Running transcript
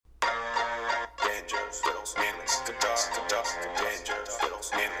banjo, fiddles, mandolins, guitar, banjo,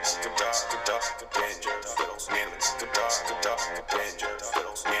 fiddles, mandolins, guitar, banjo, fiddles, mandolins, guitar, banjo,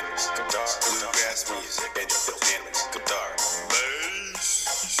 fiddles, mandolins, guitar, bluegrass music, banjo, fiddles, mandolins, guitar,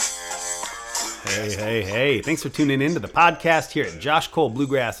 bass. Hey, thanks for tuning in to the podcast here at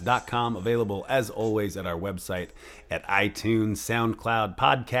joshcolebluegrass.com, available as always at our website, at iTunes, SoundCloud,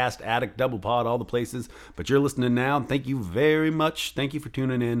 Podcast Addict, Double Pod, all the places. But you're listening now. Thank you very much. Thank you for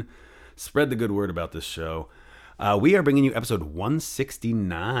tuning in. Spread the good word about this show. We are bringing you episode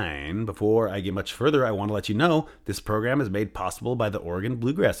 169. Before I get much further, I want to let you know this program is made possible by the Oregon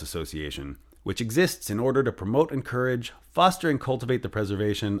Bluegrass Association, which exists in order to promote, encourage, foster, and cultivate the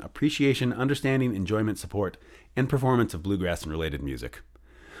preservation, appreciation, understanding, enjoyment, support, and performance of bluegrass and related music.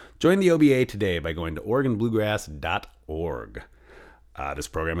 Join the OBA today by going to OregonBluegrass.org. This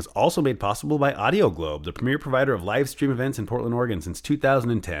program is also made possible by Audio Globe, the premier provider of live stream events in Portland, Oregon since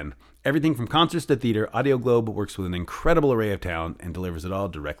 2010. Everything from concerts to theater, Audio Globe works with an incredible array of talent and delivers it all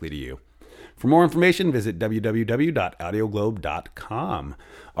directly to you. For more information, visit www.audioglobe.com.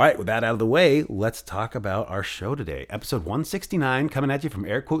 All right, with that out of the way, let's talk about our show today. Episode 169, coming at you from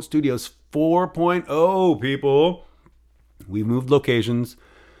Air Quote Studios 4.0, people. We've moved locations,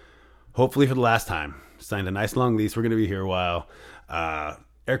 hopefully for the last time. Signed a nice long lease. We're going to be here a while.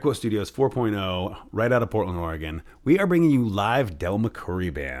 Air Quote Studios 4.0, right out of Portland, Oregon. We are bringing you live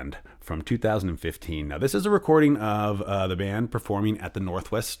McCoury Band from 2015. Now, this is a recording of the band performing at the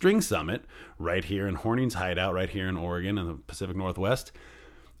Northwest String Summit right here in Horning's Hideout, right here in Oregon in the Pacific Northwest.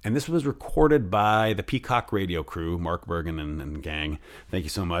 And this was recorded by the Peacock Radio crew, Mark Bergen and gang. Thank you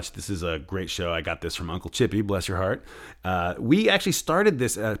so much. This is a great show. I got this from Uncle Chippy, bless your heart. We actually started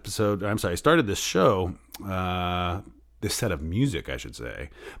this show, this set of music, I should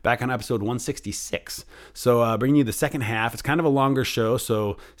say, back on episode 166. So bringing you the second half. It's kind of a longer show,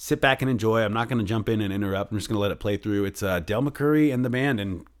 so sit back and enjoy. I'm not going to jump in and interrupt. I'm just going to let it play through. It's Del McCoury and the band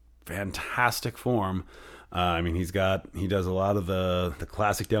in fantastic form. He does a lot of the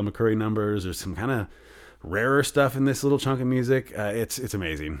classic Del McCoury numbers. There's some kind of rarer stuff in this little chunk of music. It's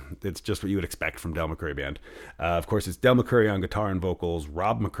amazing. It's just what you would expect from Del McCoury Band. Of course, it's Del McCoury on guitar and vocals,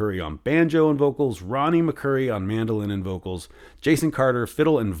 Rob McCoury on banjo and vocals, Ronnie McCoury on mandolin and vocals, Jason Carter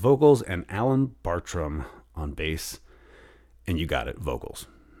fiddle and vocals, and Alan Bartram on bass. And you got it, vocals.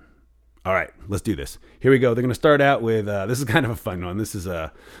 All right, let's do this. Here we go. They're going to start out with, this is kind of a fun one. This is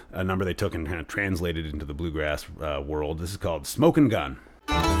a number they took and kind of translated into the bluegrass world. This is called Smokin' Gun.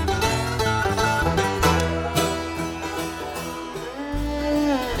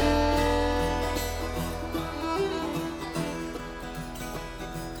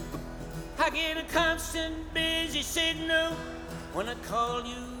 Busy signal when I call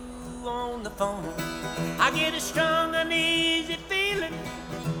you on the phone. I get a strong uneasy feeling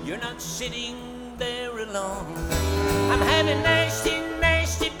you're not sitting there alone. I'm having nasty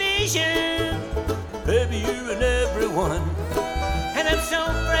vision, baby, you're in everyone, and I'm so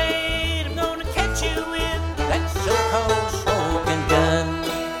afraid I'm gonna catch you with that so-called smoking gun.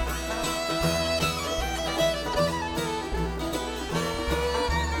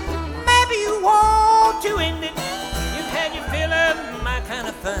 Maybe you want to end it, you've had your fill of my kind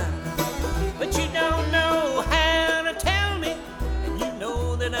of fun, but you don't know how to tell me, and you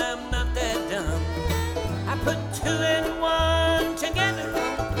know that I'm not that dumb. I put 2 and 1 together,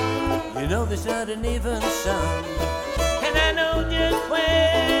 you know there's not an even sum, and I know just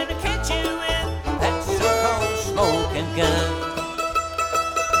where to catch you with that so-called smoking gun.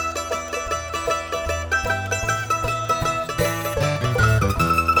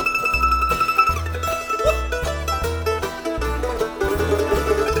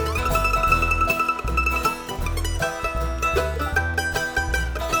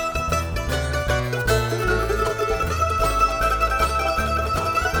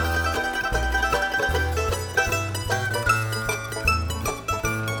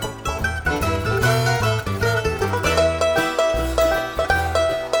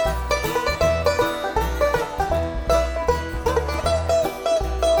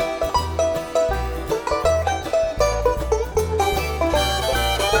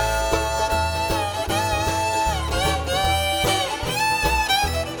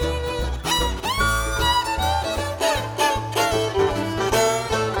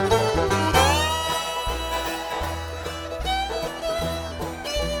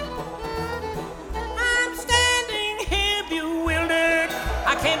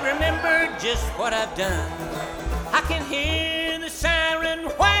 Just what I've done. I can hear the siren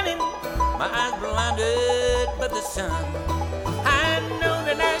whining, my eyes blinded by the sun. I know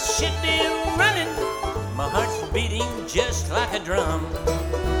that I should be running, my heart's beating just like a drum.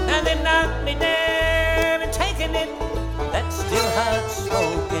 Now they knocked me down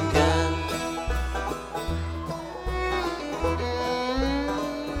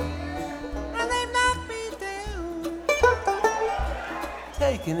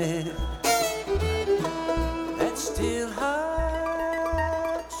making it. That still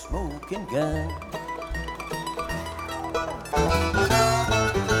hot smoking gun.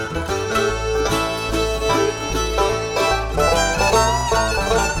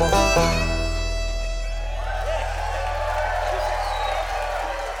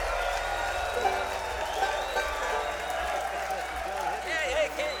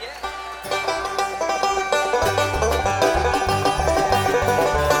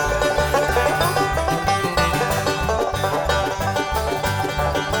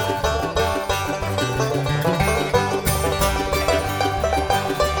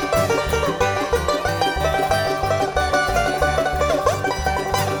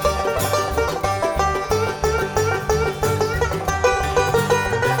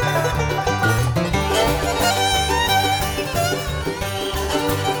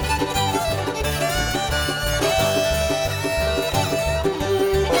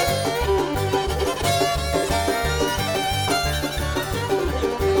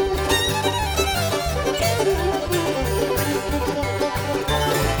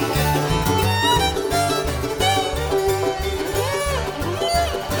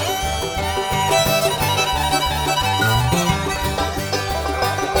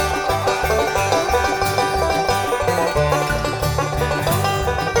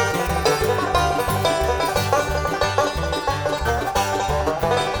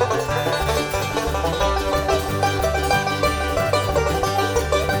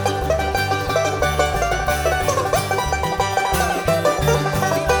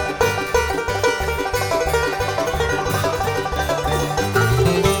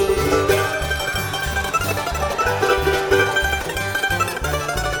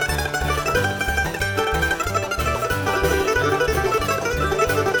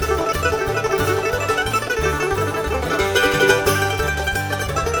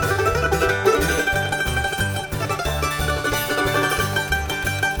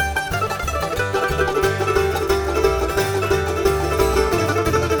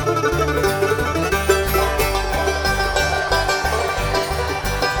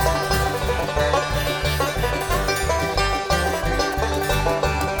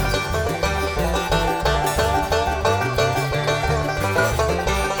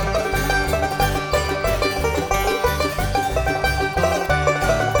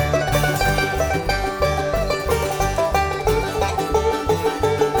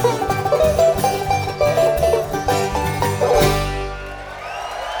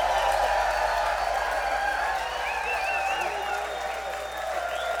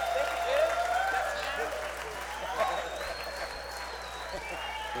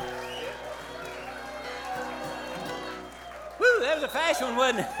 That was a fast one,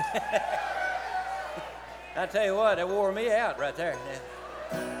 wasn't it? I tell you what, that wore me out right there.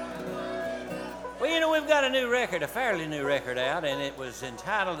 Well, you know, we've got a new record, a fairly new record out, and it was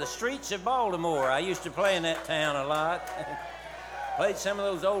entitled The Streets of Baltimore. I used to play in that town a lot. Played some of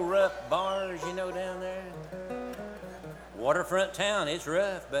those old rough bars, you know, down there. Waterfront town, it's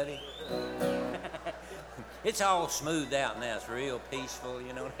rough, buddy. It's all smoothed out now. It's real peaceful,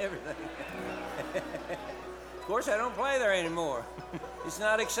 you know, and everything. Of course, I don't play there anymore. It's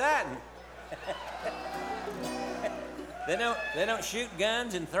not exciting. They don't shoot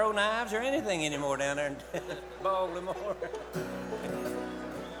guns and throw knives or anything anymore down there in Baltimore.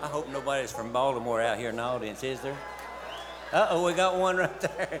 I hope nobody's from Baltimore out here in the audience, is there? Uh-oh, we got one right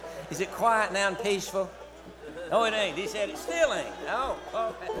there. Is it quiet now and peaceful? Oh, it ain't. He said it still ain't. Oh,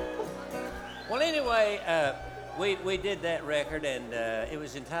 okay. Well, anyway, we did that record, and it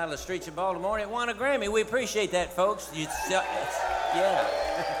was entitled The Streets of Baltimore, and it won a Grammy. We appreciate that, folks. Yeah.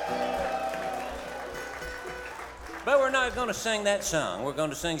 But we're not going to sing that song. We're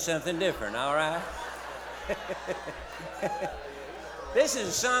going to sing something different, all right? This is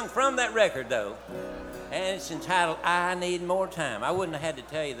a song from that record, though, and it's entitled I Need More Time. I wouldn't have had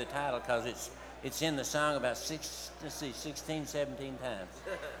to tell you the title because it's in the song about 16, 17 times.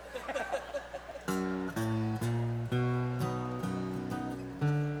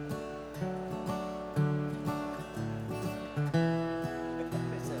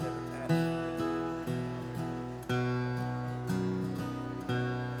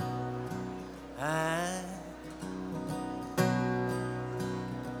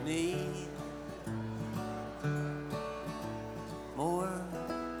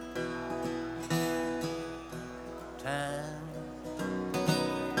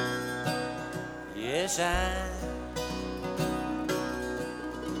 Yes, I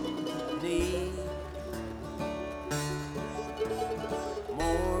need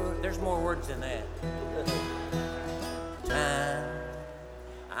more. There's more words than that. Time.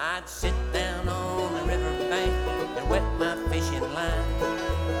 I'd sit down on the riverbank and wet my fishing line.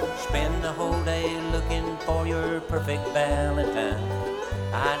 Spend the whole day looking for your perfect Valentine.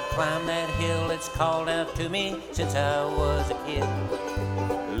 I'd climb that hill that's called out to me since I was a kid.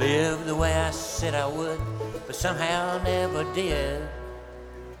 Live the way I said I would, but somehow never did.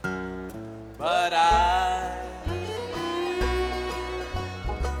 But I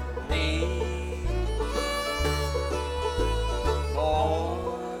need more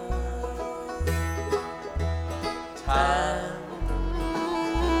time.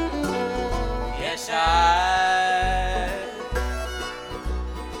 Yes, I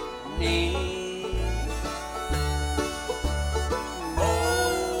need more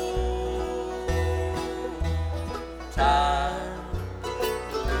time.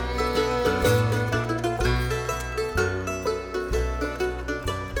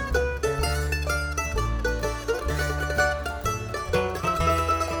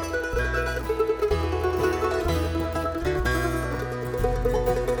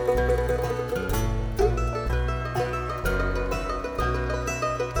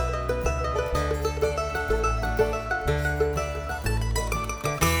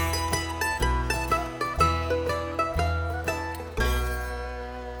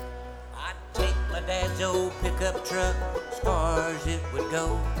 Old pickup truck as far as it would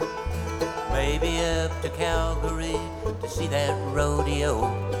go, maybe up to Calgary to see that rodeo.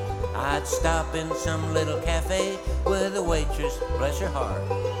 I'd stop in some little cafe with a waitress, bless her heart.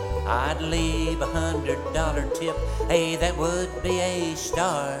 I'd leave $100 tip, hey, that would be a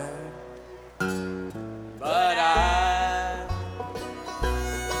start. But I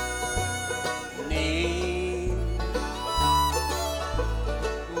need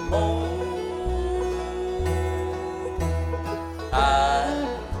more.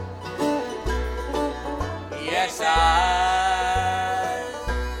 Yes, I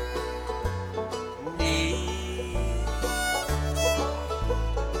need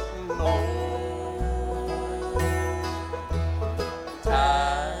more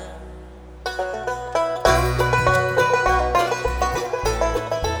time.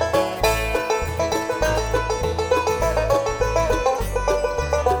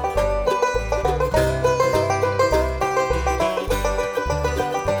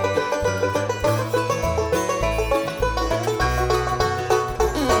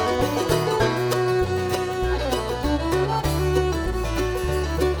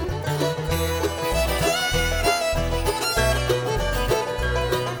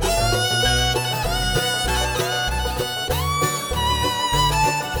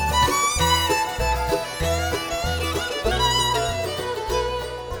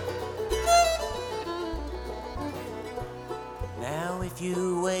 Now if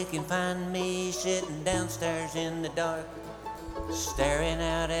you wake and find me sitting downstairs in the dark, staring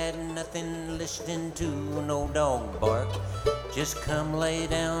out at nothing, listening to no dog bark, just come lay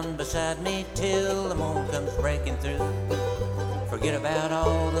down beside me till the moon comes breaking through. Forget about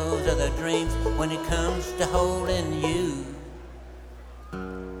all those other dreams when it comes to holding you.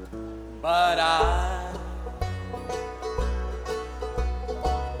 But I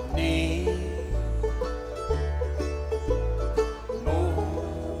need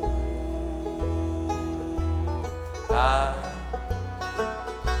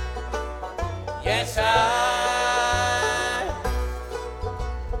yes,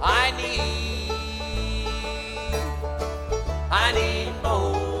 I need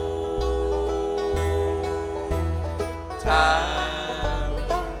more time.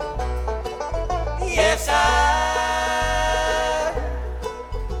 Yes, I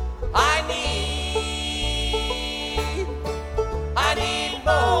need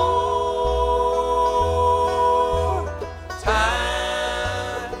more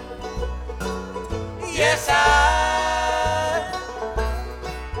time. Yes, I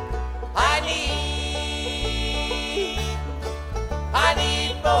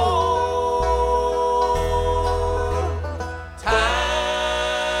need more time.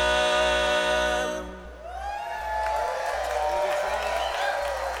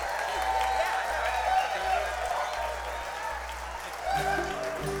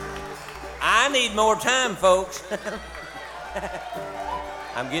 I need more time, folks.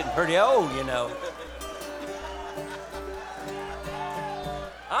 I'm getting pretty old, you know.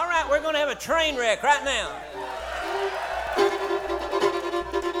 All right, we're going to have a train wreck right now.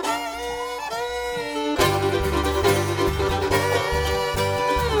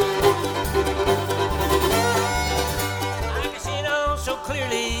 I can see it all so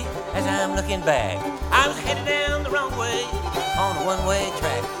clearly as I'm looking back. I was headed down the wrong way on a one-way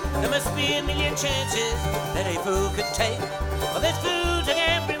track. There must be a million chances that a fool could take. Well, this fool took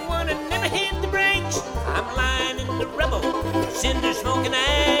every one rubble, cinder smoking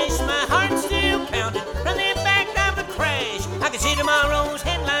ash. My heart's still pounding from the impact of the crash. I can see tomorrow's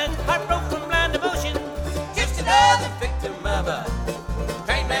headlines, heart broke from blind devotion. Just another victim of a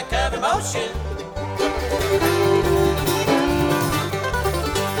train wreck of emotion.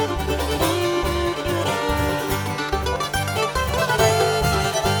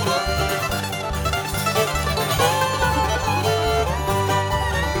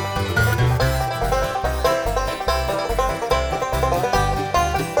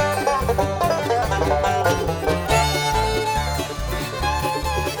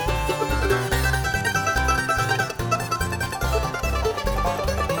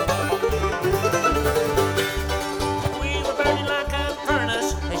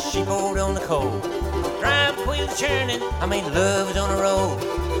 Churning, I mean love is on a roll.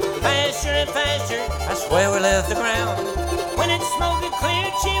 Faster and faster, I swear we left the ground. When it smoked and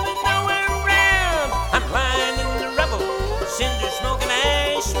cleared, she was nowhere around. I'm lying in the rubble, cinder smoking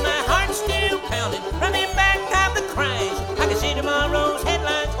ash. My heart's still pounding from the impact of the crash. I can see tomorrow's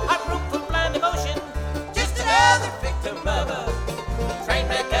headlines, heart broke from blind devotion. Just another victim of a train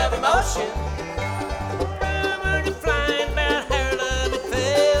wreck of emotion.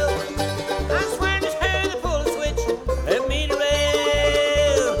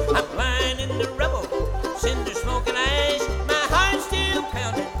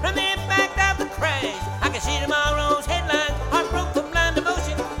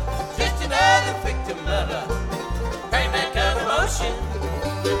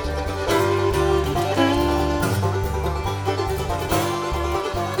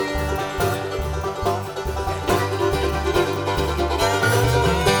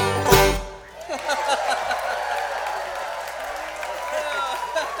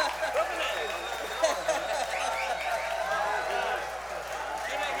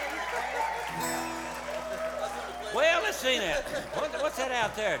 What's that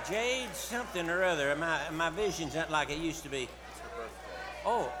out there? Jade something or other. My vision's not like it used to be. It's her birthday.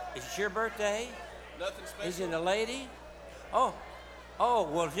 Oh, is it your birthday? Nothing special. Is it a lady? Oh,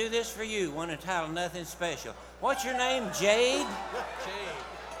 we'll do this for you. One entitled Nothing Special. What's your name, Jade? Jade.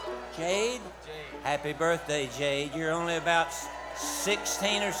 Jade? Happy birthday, Jade. You're only about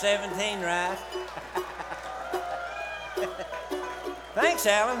 16 or 17, right? Thanks,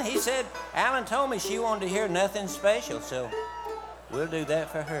 Alan. He said, Alan told me she wanted to hear Nothing Special, so we'll do that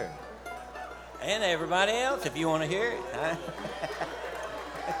for her. And everybody else, if you want to hear it. Huh?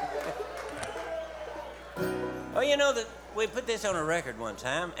 Well, you know that we put this on a record one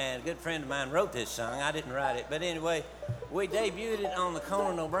time, and a good friend of mine wrote this song. I didn't write it, but anyway, we debuted it on the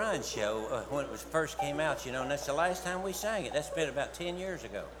Conan O'Brien show when it was first came out, you know, and that's the last time we sang it. That's been about 10 years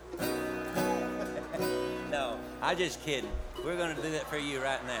ago. No, I'm just kidding. We're going to do that for you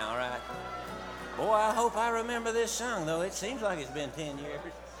right now, all right? Boy, I hope I remember this song, though. It seems like it's been 10 years.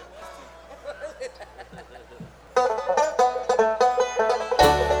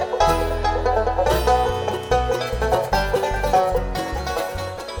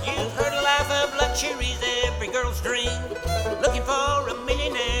 You've heard a life of luxuries, every girl's dream. Looking for a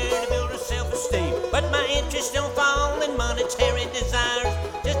millionaire to build her self-esteem. But my interests don't fall in monetary desires.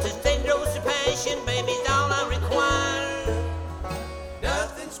 Just a steady dose of passion, baby's all I require.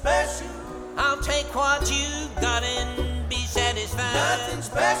 Nothing special. I'll take what you got and be satisfied. Nothing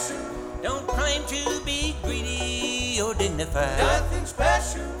special. Don't claim to be greedy or dignified. Nothing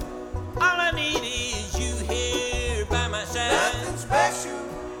special. All I need is you here by my side. Nothing special.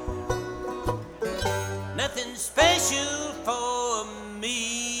 Nothing special for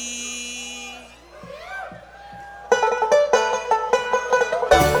me.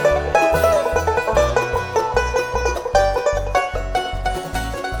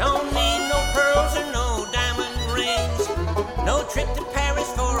 Trip to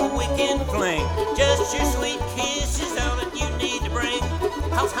Paris for a weekend fling. Just your sweet kiss is all that you need to bring.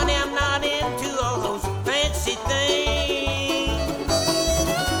 'Cause honey, I'm not into all those fancy things.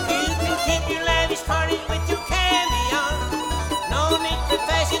 You can keep your lavish parties with your caviar. No need for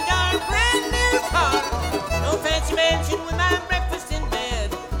fashion or brand new car. No fancy mansion with my breakfast in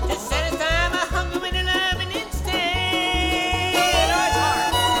bed. Just satisfy my hunger with your loving instead. Oh, it's hard.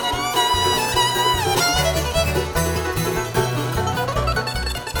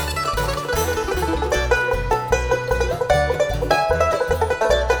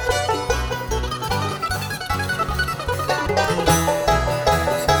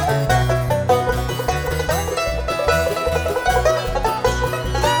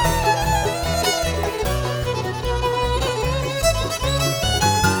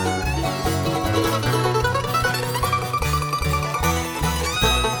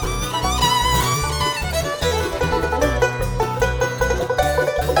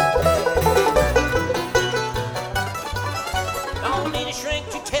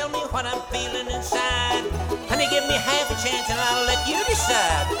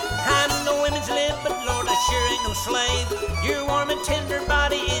 side. I'm no women's lib, but Lord, I sure ain't no slave. Your warm and tender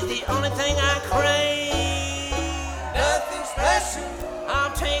body is the only thing I crave. Nothing special,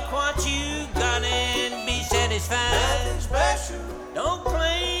 I'll take what you got and be satisfied. nothing special, Don't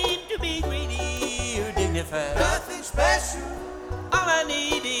claim to be greedy or dignified. nothing special, All I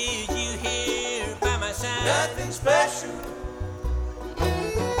need is you here by my side. nothing special,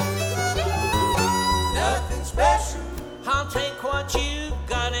 nothing special, I'll take what you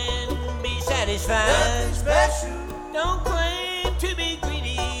got and be satisfied. nothing special, Don't claim to be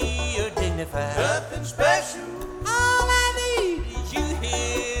greedy or dignified. nothing special, All I need is you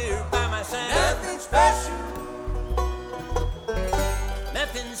here by my side. nothing special.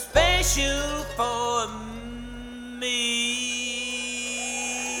 Nothing special for me.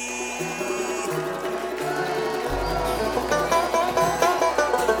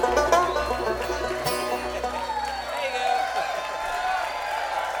 There you go.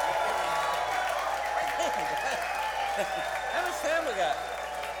 How much time we got?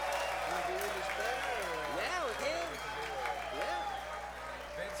 Yeah, we can. Yeah.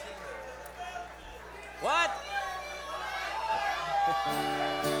 What?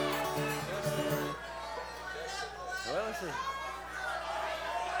 Well, let's see.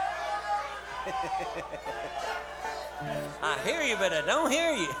 I hear you, but I don't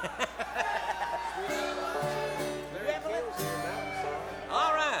hear you.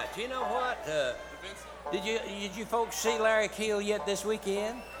 All right, you know what? Did you folks see Larry Keel yet this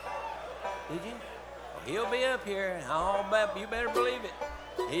weekend? Did you? Well, he'll be up here. You better believe it.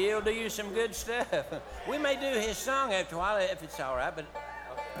 He'll do you some good stuff. We may do his song after a while if it's all right, but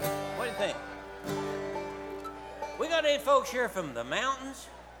what do you think? We got any folks here from the mountains?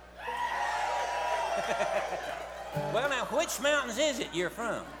 Well, now, which mountains is it you're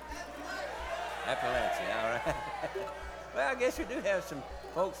from? Appalachia, all right. Well, I guess we do have some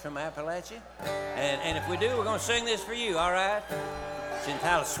folks from Appalachia. And if we do, we're going to sing this for you, all right? It's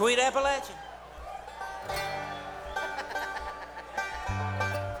entitled Sweet Appalachia.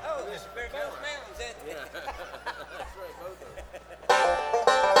 Oh, this is both mountains, that's it.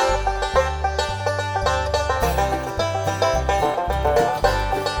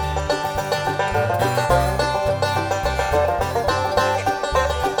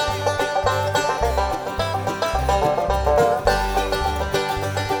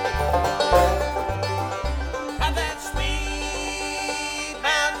 Got that sweet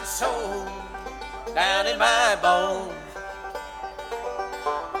mountain soul down in my bones.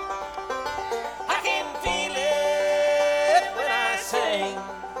 I can feel it when I sing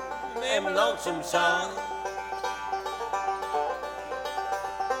them lonesome songs.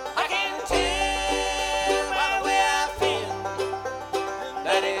 I can tell by the way I feel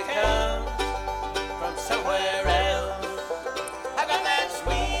that it comes from somewhere else. I got that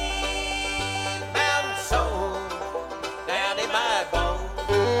sweet mountain soul down in my bones.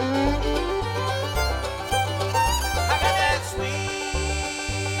 I got that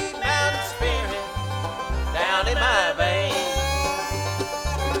sweet mountain spirit down in my veins.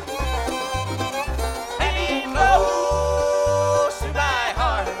 And it flows through my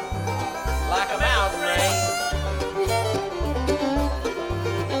heart like a mountain rain.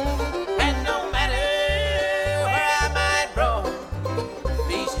 And no matter where I might roam,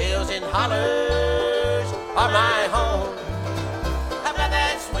 these hills and hollers are my home. I've got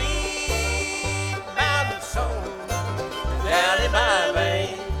that sweet mountain soul down in my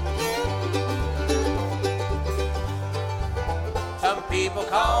veins. Some people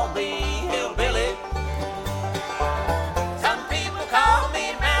call me hillbilly. Some people call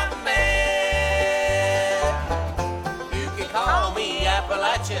me mountain man. You can call me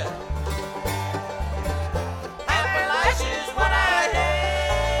Appalachia. Appalachia's what I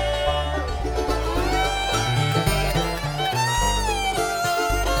am.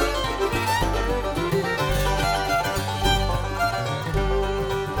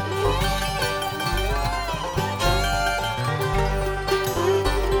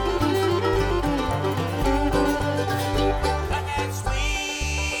 Got that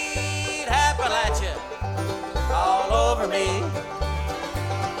sweet Appalachia all over me.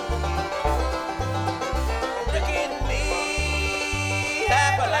 Look at me,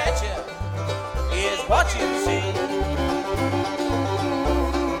 Appalachia is what you see.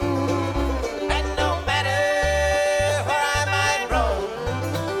 And no matter where I might roam,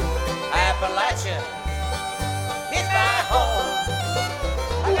 Appalachia is my home.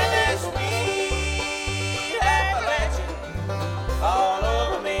 I got that sweet Appalachia all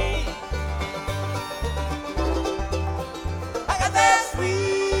over me. I got that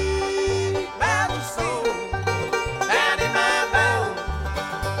sweet mountain soul down in my bones.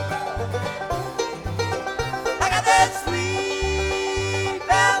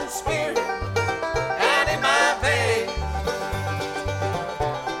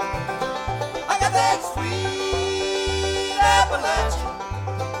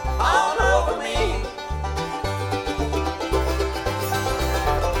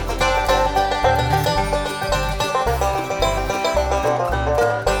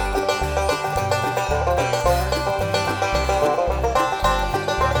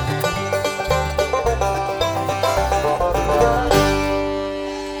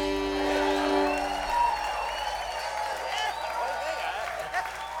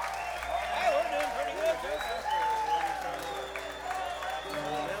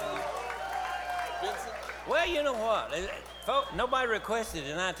 Well, you know what? Nobody requested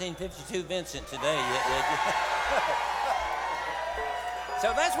a 1952 Vincent today yet, did you?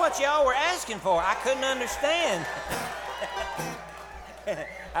 So that's what y'all were asking for. I couldn't understand.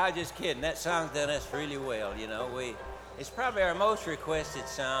 I was just kidding. That song's done us really well, you know. It's probably our most requested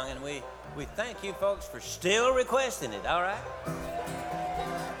song, and we thank you folks for still requesting it, all right?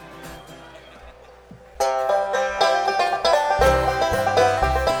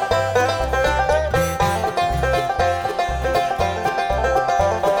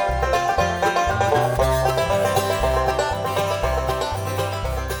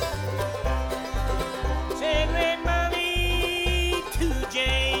 Send red money to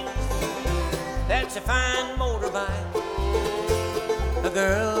James. That's a fine motorbike. A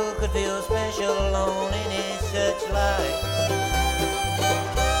girl could feel special on any such light.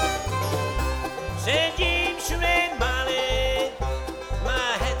 Said James Red Molly,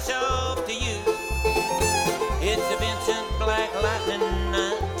 my hat's off to you. It's a Vincent Black Lightning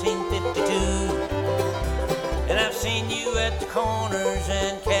 1952. And I've seen you at the corners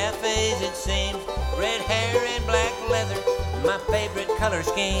and cafes, it seems. Red hair and black leather, my favorite color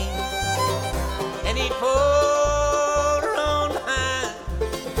scheme. And he pulled her on behind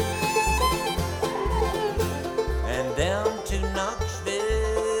and down to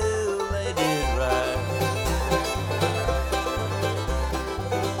Knoxville they did ride.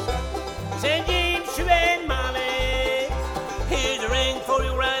 Said James and Molly, here's a ring for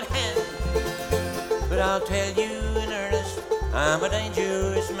your right hand. But I'll tell you in earnest, I'm a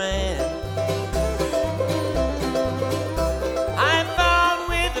dangerous man. I fought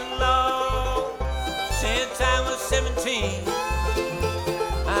with the law since I was 17.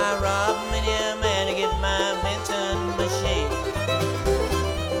 I robbed many a man to get my Benson machine.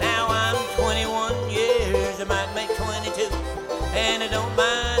 Now I'm 21 years, I might make 22, and I don't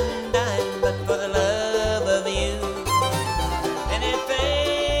mind dying, but for the love of you. And if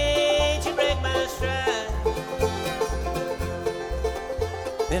fate should break my stride,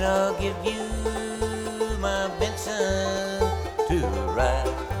 then I'll give you my Benson to ride.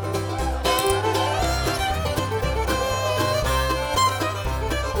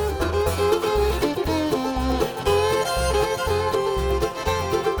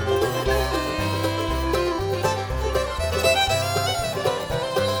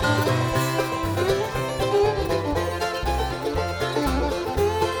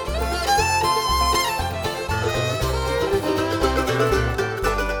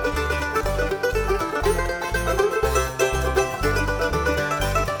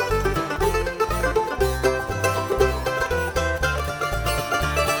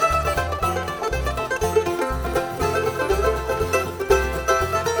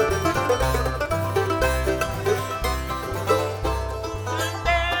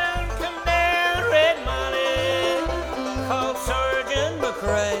 Come down, Red Molly, called Sergeant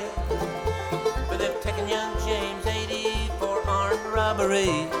McCoury. But they've taken young James 80 for armed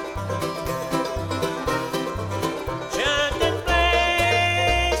robbery. Shot and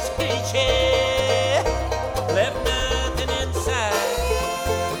blazed his chair, left nothing inside.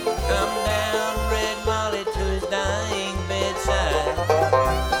 Come down, Red Molly, to his dying bedside.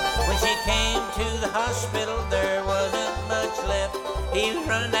 When she came to the hospital, there wasn't much left. He was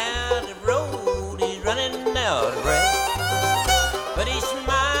running out of road, he's running out of breath. But he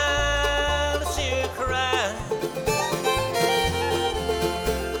smiled to see her cry.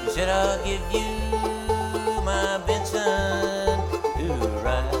 He said, I'll give you my Benson to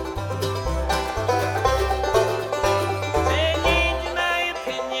ride. Said, James, in my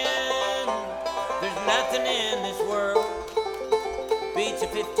opinion, there's nothing in this world beats a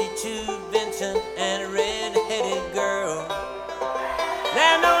 52 Benson and a red-headed girl.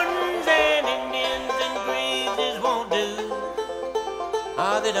 Now Nortons and Indians and Greaves won't do.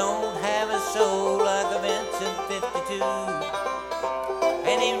 Oh, they don't have a soul like a Vincent 52.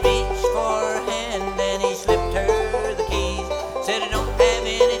 And he reached for her hand and he slipped her the keys. Said I don't have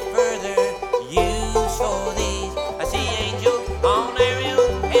any further use for these. I see angels on Ariel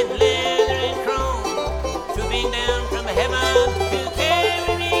and leather and chrome, swooping down from heaven to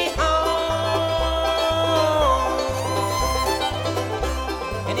carry me home.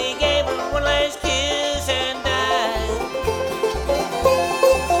 And he gave her one last kiss and died.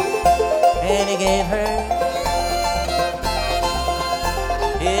 And he gave her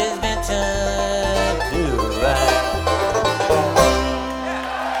his Benson to ride.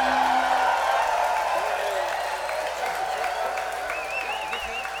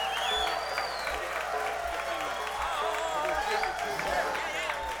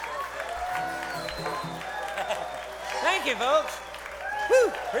 Thank you, folks. Whew,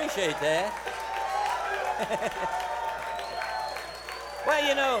 appreciate that. Well,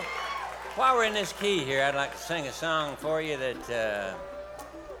 you know, while we're in this key here, I'd like to sing a song for you that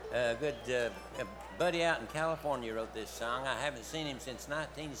a good buddy out in California wrote this song. I haven't seen him since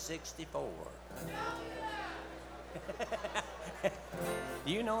 1964.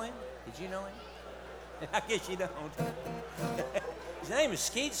 Do you know him? Did you know him? I guess you don't. His name is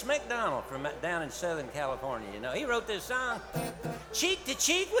Skeets McDonald from down in Southern California. You know, he wrote this song, Cheek to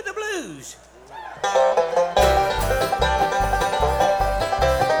Cheek with the Blues.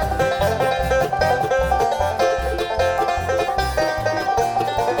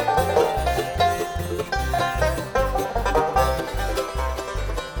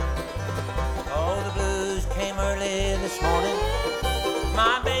 Oh, the blues came early this morning.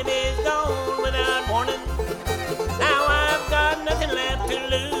 My baby's gone without warning. Now I've got nothing left to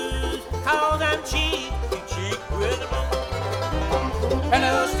lose, 'cause I'm cheek to cheek with the blues.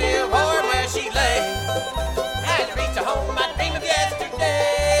 Hello, still warm where she lay. As I reach home, I dream of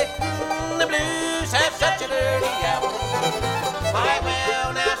yesterday. The blues have such an early hour. Why,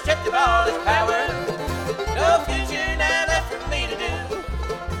 well, now stripped of all its power. No future now left for me to do.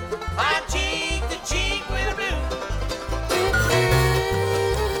 I'm cheek to cheek with the blues.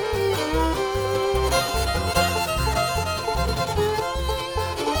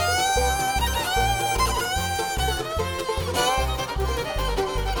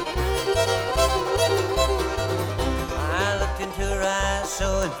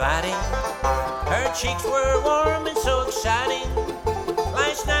 So inviting, her cheeks were warm and so exciting.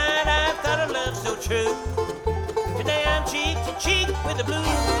 Last night I thought of love so true. Today I'm cheek to cheek with the blues.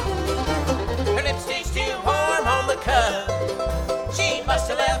 Her lipstick's still warm on the cup. She must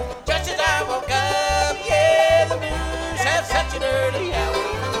have left just as I woke up. Yeah, the blues have such an early hour.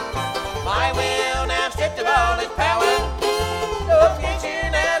 My will now stripped of all its power. No future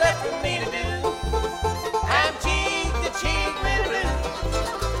now left for me to do. I'm cheek to cheek with the blues.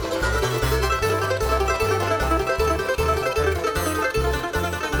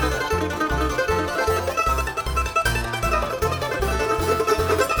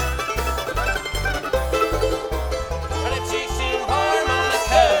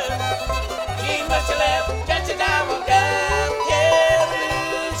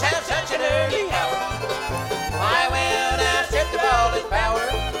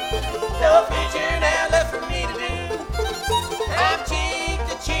 No future now left for me to do. I'm cheek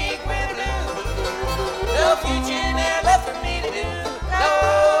to cheek with the blues. No future now left for me to do.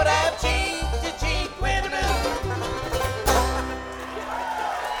 Lord, I'm cheek to cheek with the blues.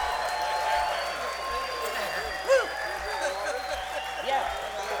 Yeah.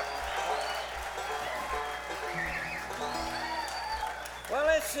 Well,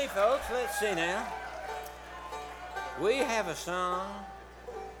 let's see, folks. Let's see now. We have a song.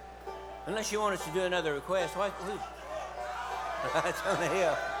 Unless you want us to do another request. What? That's on the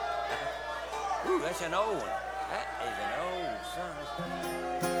hill. Ooh, that's an old one. That is an old song.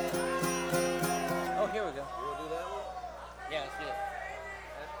 Oh, here we go. You want to do that one? Yeah, let's do it.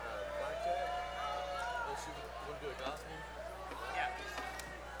 Blackjack? Let's see. You want to do a gospel? Yeah.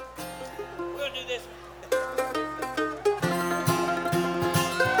 We're going to do this one.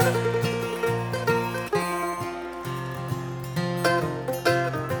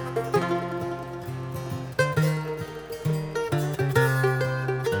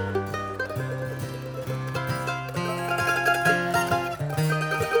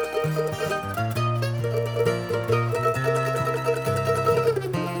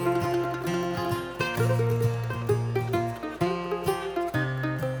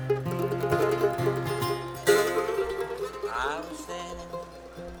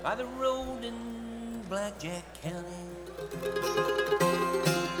 By the road in Blackjack County,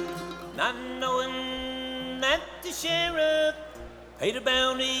 not knowing that the sheriff paid a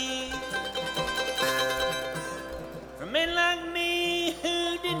bounty for men like me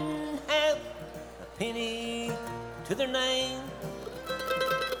who didn't have a penny to their name.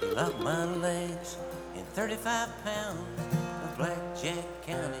 He locked my legs in 35 pounds of Blackjack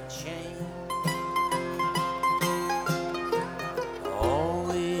County chain.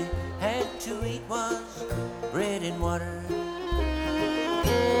 To eat was bread and water.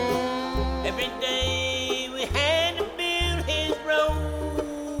 Every day we had to build his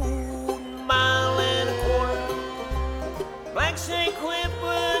road, a mile and a quarter. Black Snake Whip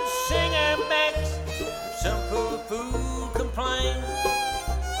would sing our backs. Some poor fool complained,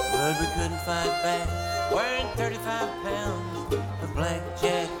 but we couldn't fight back. Wearing 35 pounds of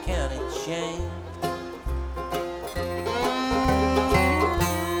Blackjack County chain.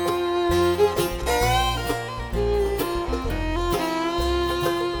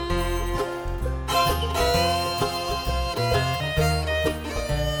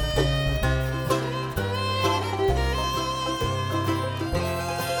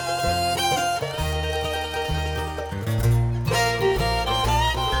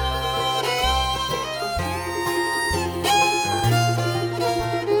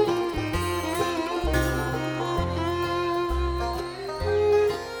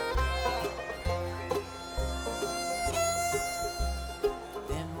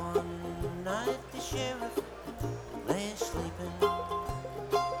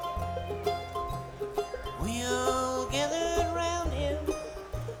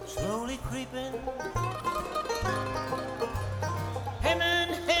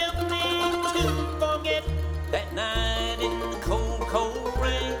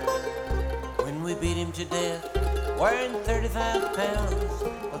 death, wearing 35 pounds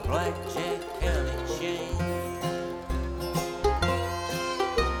of blackjack county chain.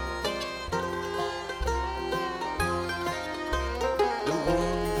 The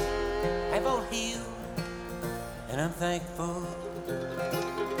wounds have all healed, and I'm thankful.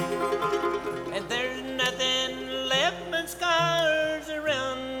 And there's nothing left but scars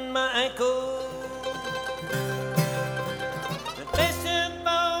around my ankle. The best of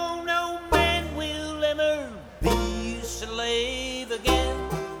all, no man will ever be a slave again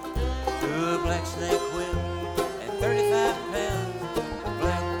to a black snake whip and 35 pounds of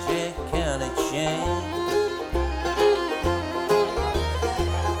blackjack county chain.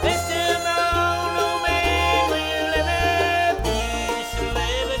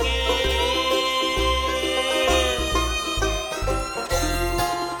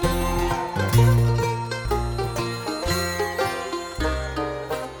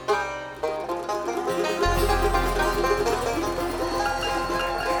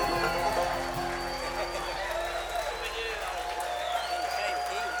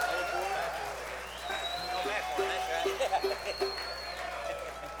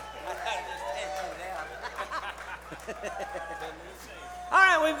 All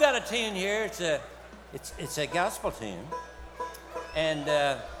right, we've got a tune here. It's a gospel tune, and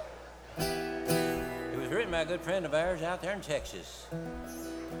it was written by a good friend of ours out there in Texas,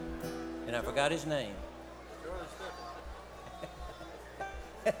 and I forgot his name.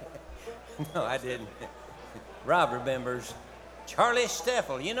 No, I didn't. Rob remembers. Charlie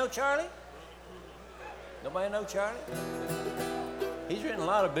Steffel. You know Charlie? Nobody know Charlie? He's written a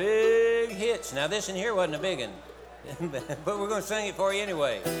lot of big hits. Now, this in here wasn't a big one. But we're going to sing it for you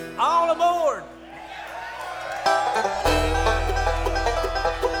anyway. All aboard!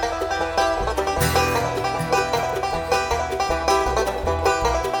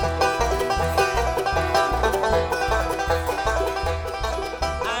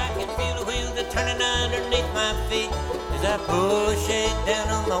 I can feel the wheels a turning underneath my feet as I push it down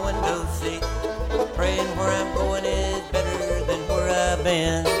on my window seat, praying where I'm going is better than where I've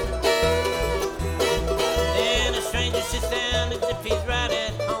been. Sits down as if he's right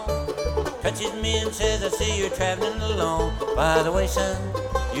at home, touches me and says, I see you're traveling alone. By the way, son,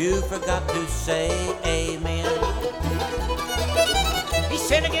 you forgot to say amen. He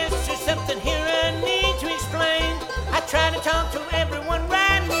said, I guess there's something here I need to explain. I try to talk to everyone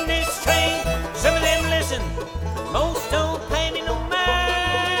riding this train. Some of them listen, but most don't pay me no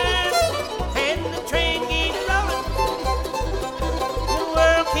mind. And the train keeps rolling, the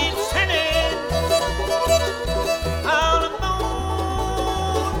world keeps turning.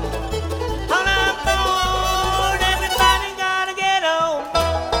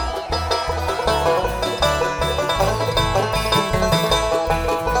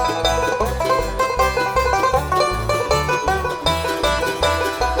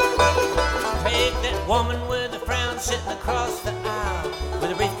 Woman with a frown sitting across the aisle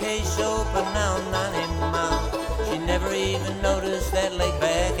with a briefcase open now 90 miles. She never even noticed that laid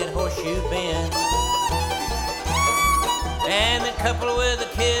back at Horseshoe Bend. And the couple with the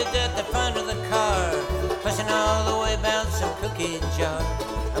kids at the front of the car, fussing all the way about some cookie jar.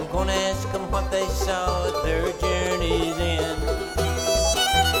 I'm gonna ask them what they saw at their journey's end.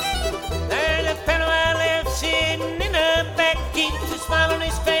 There's a fellow I left sitting in the back, keeps a smile on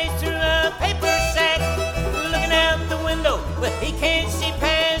his face through a paper sack, looking out the window, but he can't see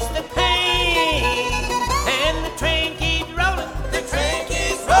past the pane. And the train keeps rolling, the train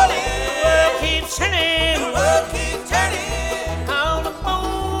keeps rolling, the world keeps turning, the world keeps turning. All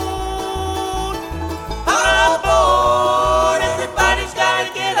aboard, all aboard, everybody's gotta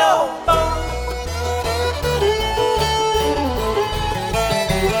get on board.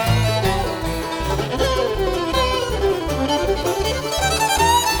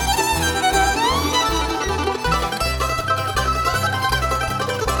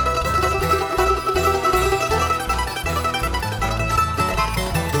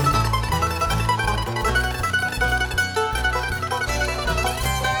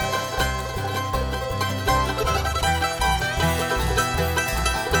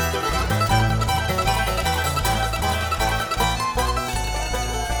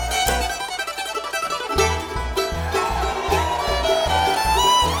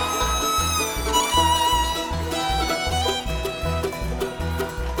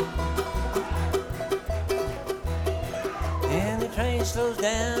 Slows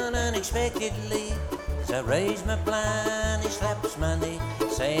down unexpectedly as I raise my blind. He slaps my knee,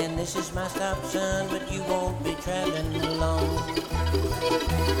 saying, this is my stop, son, but you won't be traveling alone.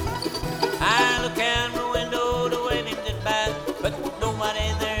 I look out my window to wave him goodbye, but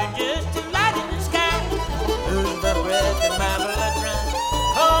nobody there, just a light in the sky.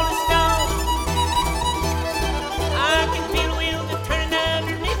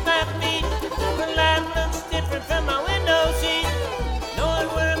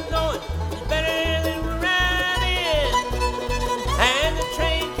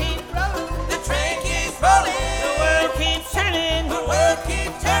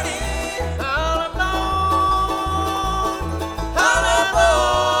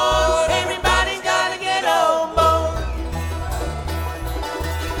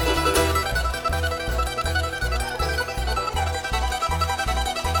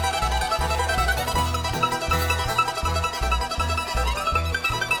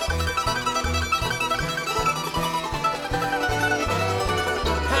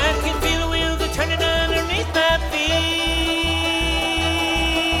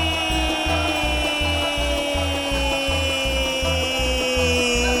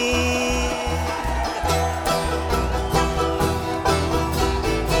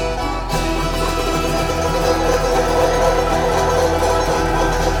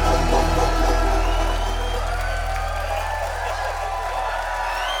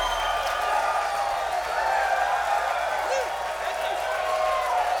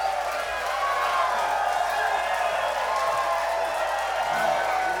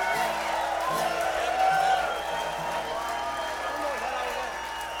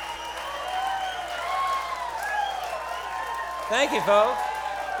 Thank you, folks.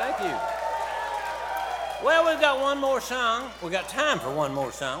 Thank you. Well, we've got one more song. We've got time for one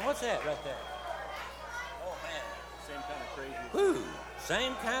more song. What's that right there? Oh, man. Same kind of crazy. Whew,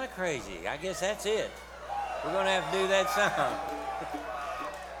 same kind of crazy. I guess that's it. We're going to have to do that song.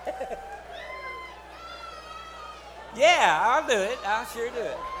 Yeah, I'll do it. I'll sure do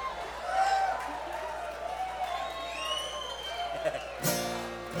it.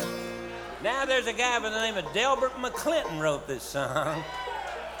 Now there's a guy by the name of Delbert McClinton wrote this song.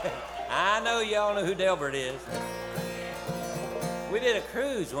 I know y'all know who Delbert is. We did a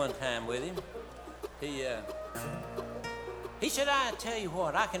cruise one time with him. He said, I tell you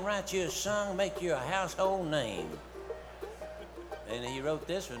what, I can write you a song, make you a household name. And he wrote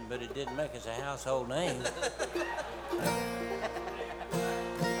this one, but it didn't make us a household name.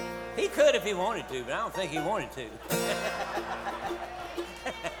 He could if he wanted to, but I don't think he wanted to.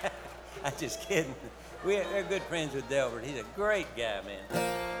 I'm just kidding. We're good friends with Delbert. He's a great guy, man.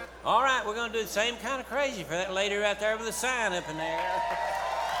 All right, we're going to do the same kind of crazy for that lady right there with the sign up in there.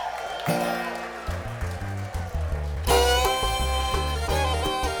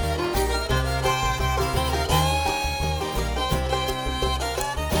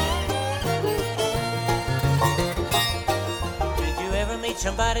 Did you ever meet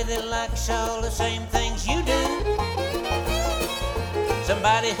somebody that likes all the same things you do?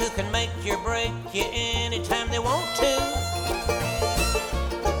 Somebody who can make you break you anytime they want to.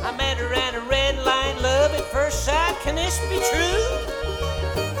 I met her at a red light, love at first sight, can this be true?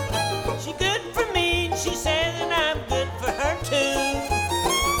 She's good for me, and she says that I'm good for her too.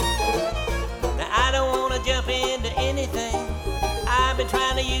 Now I don't want to jump into anything, I've been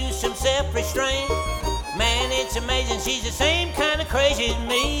trying to use some self-restraint. Man, it's amazing, she's the same kind of crazy as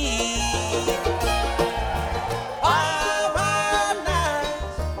me.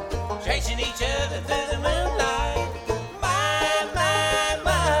 Chasing each other through the moonlight. My,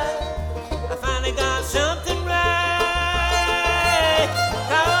 I finally got something right.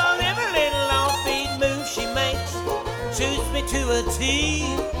 'Cause every little offbeat move she makes suits me to a T.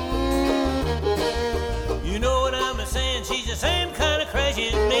 You know what I'm saying? She's the same kind of crazy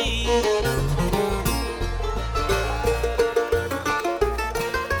as me.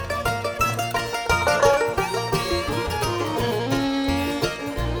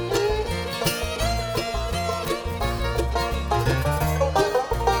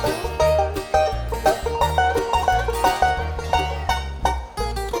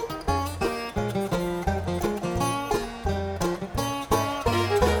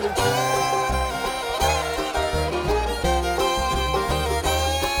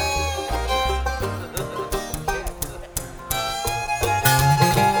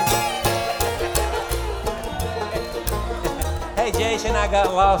 Jason, I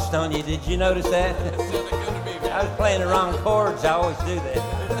got lost on you. Did you notice that? I was playing the wrong chords. I always do that.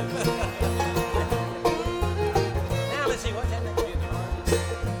 Now let's see, what's that next?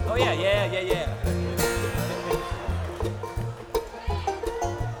 Oh yeah.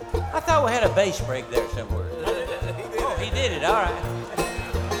 I thought we had a bass break there somewhere. Oh, he did it. All right.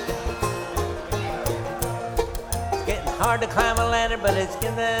 It's getting hard to climb a ladder, but it's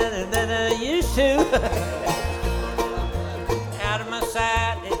getting better than I used to. Out of my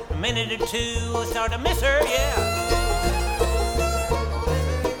sight, a minute or two, we'll start to miss her, yeah.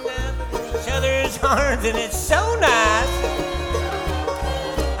 Each other's arms, and it's so nice.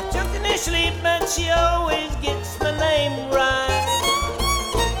 I took initially, but she always gets my name right.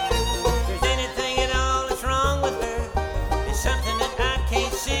 If there's anything at all that's wrong with her, it's something that I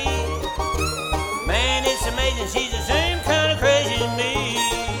can't see. Man, it's amazing, she's the same kind of crazy as me.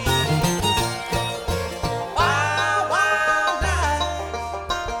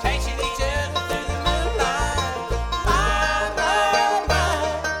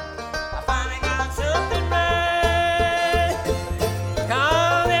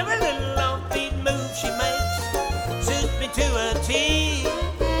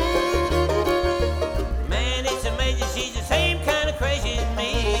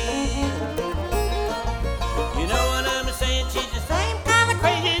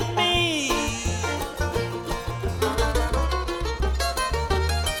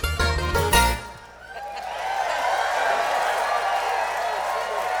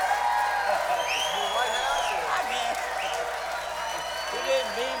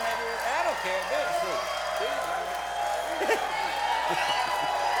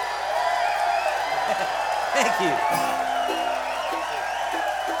 Thank you.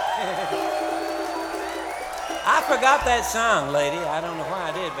 I forgot that song, lady. I don't know why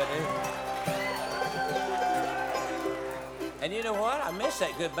I did, but and you know what? I missed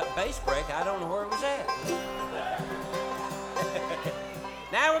that good bass break. I don't know where it was at.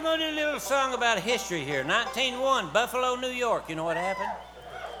 Now we're going to do a little song about history here. 1901, Buffalo, New York. You know what happened?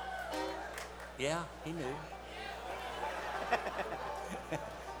 Yeah, he knew.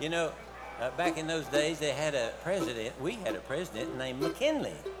 You know, back in those days, they had a president. We had a president named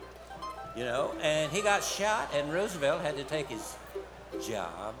McKinley. You know, and he got shot, and Roosevelt had to take his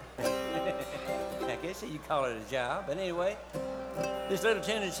job. I guess you call it a job. But anyway, this little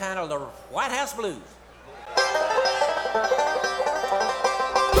tune is titled The White House Blues.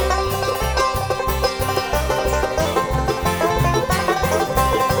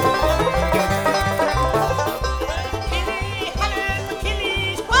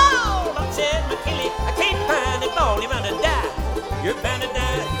 You're bound to die.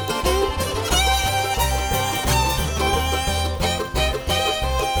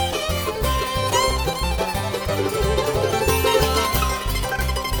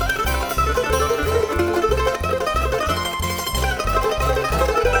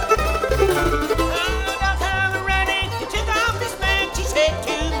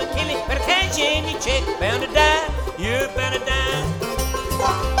 Check, bound to die, you're bound to die.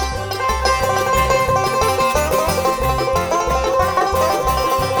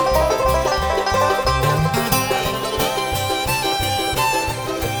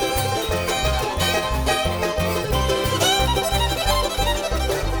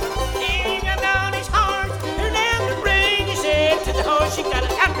 He got on his horse, turned down the ring. He said to the horse, you gotta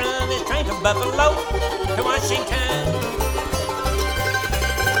outrun this train from Buffalo to Washington.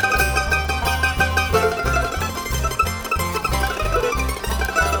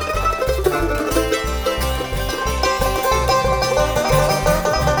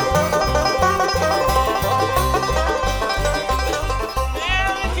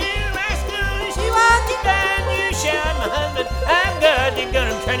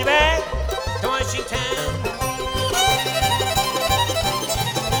 Turn back to Washington.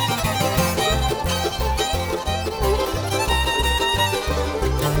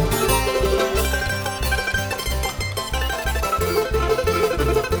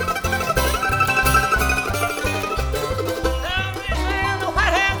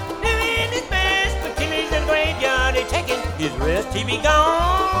 His rest, he be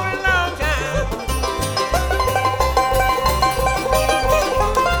gone a long time.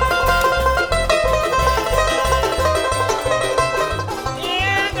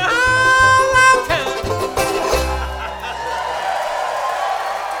 Yeah, gone a long time.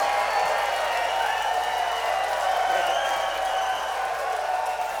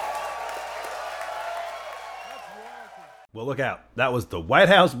 Well, look out. That was the White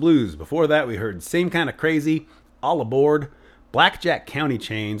House Blues. Before that, we heard Same Kind of Crazy, All Aboard, Blackjack County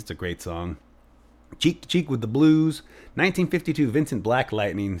Chains, it's a great song, Cheek to Cheek with the Blues, 1952 Vincent Black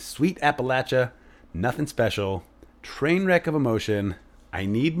Lightning, Sweet Appalachia, Nothing Special, Trainwreck of Emotion, I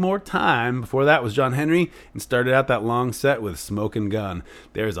Need More Time. Before that was John Henry, and started out that long set with Smokin' Gun.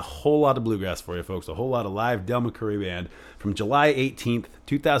 There's a whole lot of bluegrass for you folks, a whole lot of live Del McCoury Band from July 18th,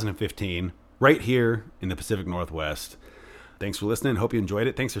 2015, right here in the Pacific Northwest. Thanks for listening. Hope you enjoyed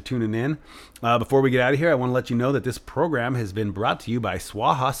it. Thanks for tuning in. Before we get out of here, I want to let you know that this program has been brought to you by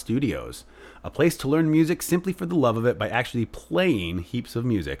Swaha Studios, a place to learn music simply for the love of it by actually playing heaps of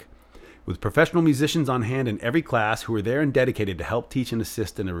music. With professional musicians on hand in every class who are there and dedicated to help teach and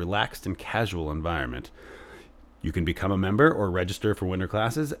assist in a relaxed and casual environment. You can become a member or register for winter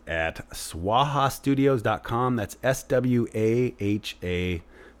classes at swahastudios.com. That's SWAHA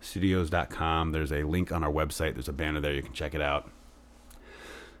studios.com. There's a link on our website. There's a banner there. You can check it out.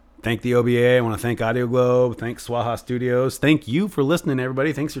 Thank the OBA. I want to thank Audio Globe. Thanks Swaha Studios. Thank you for listening,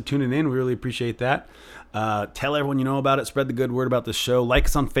 everybody. Thanks for tuning in. We really appreciate that. Tell everyone you know about it. Spread the good word about the show. Like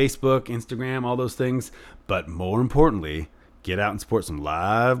us on Facebook, Instagram, all those things. But more importantly, get out and support some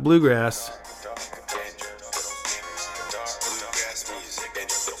live bluegrass.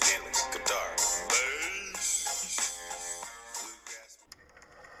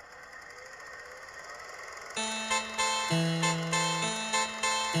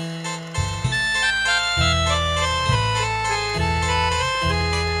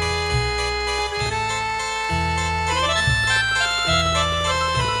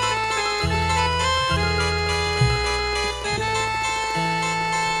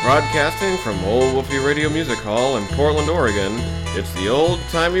 Broadcasting from Old Wolfie Radio Music Hall in Portland, Oregon, it's the Old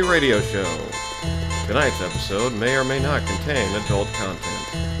Timey Radio Show. Tonight's episode may or may not contain adult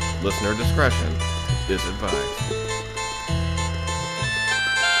content. Listener discretion is advised.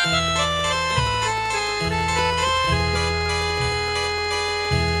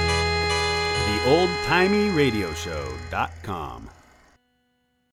 The oldtimyradioshow.com